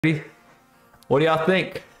What do y'all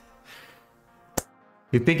think?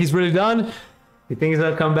 You think he's really done? You think he's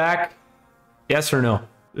gonna come back? Yes or no?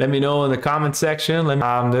 Let me know in the comment section.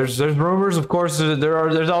 There's rumors, of course.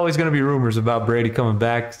 There's always gonna be rumors about Brady coming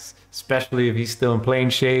back, especially if he's still in playing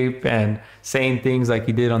shape and saying things like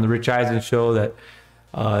he did on the Rich Eisen show that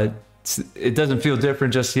it doesn't feel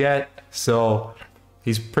different just yet. So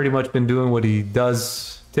he's pretty much been doing what he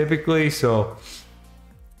does typically. So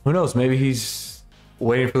who knows? Maybe he's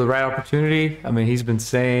waiting for the right opportunity. I mean, he's been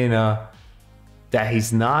saying that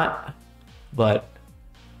he's not, but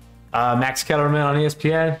Max Kellerman on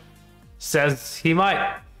ESPN says he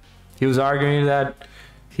might. He was arguing that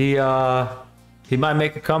he might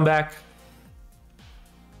make a comeback.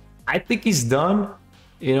 I think he's done,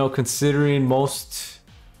 you know, considering most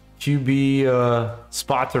QB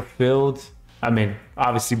spots are filled. I mean,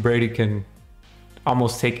 obviously Brady can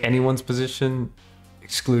almost take anyone's position,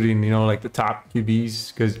 excluding, you know, like the top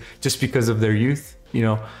QBs, because of their youth, you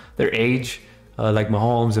know, their age, like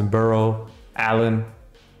Mahomes and Burrow, Allen,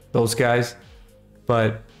 those guys.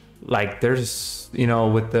 But like, there's, you know,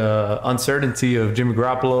 with the uncertainty of Jimmy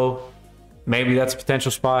Garoppolo, maybe that's a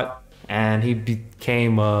potential spot. And he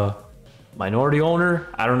became a minority owner.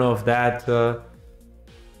 I don't know if that,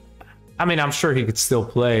 I mean, I'm sure he could still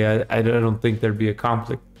play. I don't think there'd be a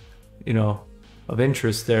conflict, you know, of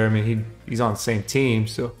interest there. I mean, he's on the same team,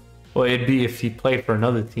 so, well, it'd be if he played for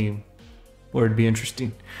another team, or it'd be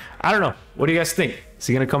interesting. I don't know. What do you guys think? Is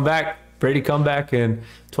he gonna come back? Brady come back in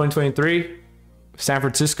 2023? San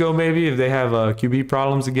Francisco, maybe, if they have QB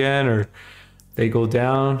problems again, or they go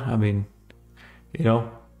down. I mean, you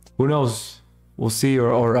know, who knows? We'll see.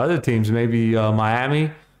 Or other teams, maybe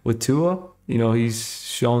Miami with Tua. You know, he's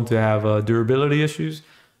shown to have durability issues.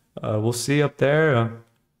 We'll see up there.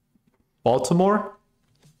 Baltimore,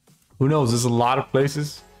 who knows? There's a lot of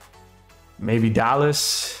places. Maybe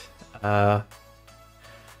Dallas. Who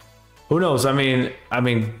knows? I mean,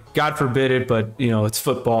 God forbid it, but you know, it's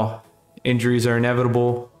football. Injuries are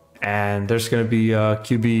inevitable, and there's going to be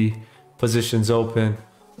QB positions open.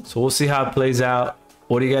 So we'll see how it plays out.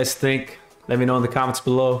 What do you guys think? Let me know in the comments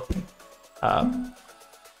below.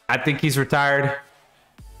 I think he's retired,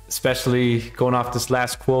 especially going off this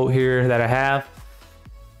last quote here that I have.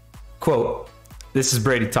 Quote, this is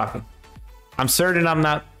Brady talking. I'm certain I'm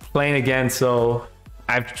not playing again, so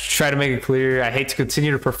I've tried to make it clear. I hate to continue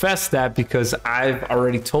to profess that because I've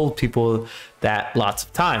already told people that lots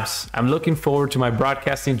of times. I'm looking forward to my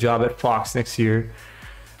broadcasting job at Fox next year.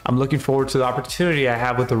 I'm looking forward to the opportunity I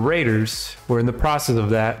have with the Raiders. We're in the process of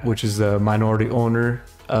that, which is the minority owner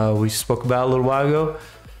we spoke about a little while ago.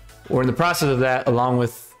 We're in the process of that, along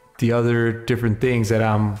with the other different things that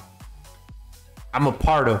I'm a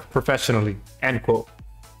part of professionally, end quote.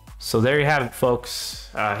 So there you have it, folks.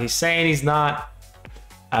 He's saying he's not.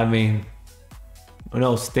 I mean, who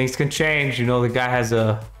knows? Things can change. You know, the guy has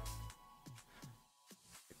a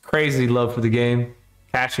crazy love for the game,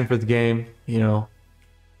 passion for the game. You know,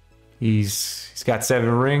 he's got 7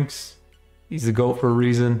 rings. He's the GOAT for a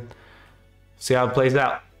reason. See how it plays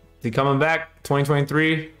out. Is he coming back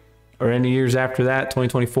 2023 or any years after that,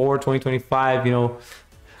 2024, 2025, you know,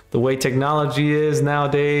 the way technology is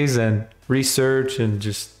nowadays and research and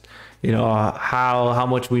just, you know, how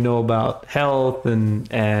much we know about health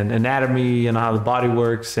and anatomy and how the body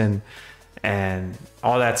works and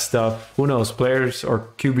all that stuff. Who knows? Players or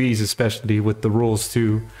QBs, especially with the rules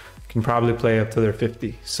too, can probably play up to their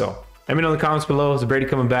 50. So let me know in the comments below. Is Brady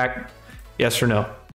coming back? Yes or no?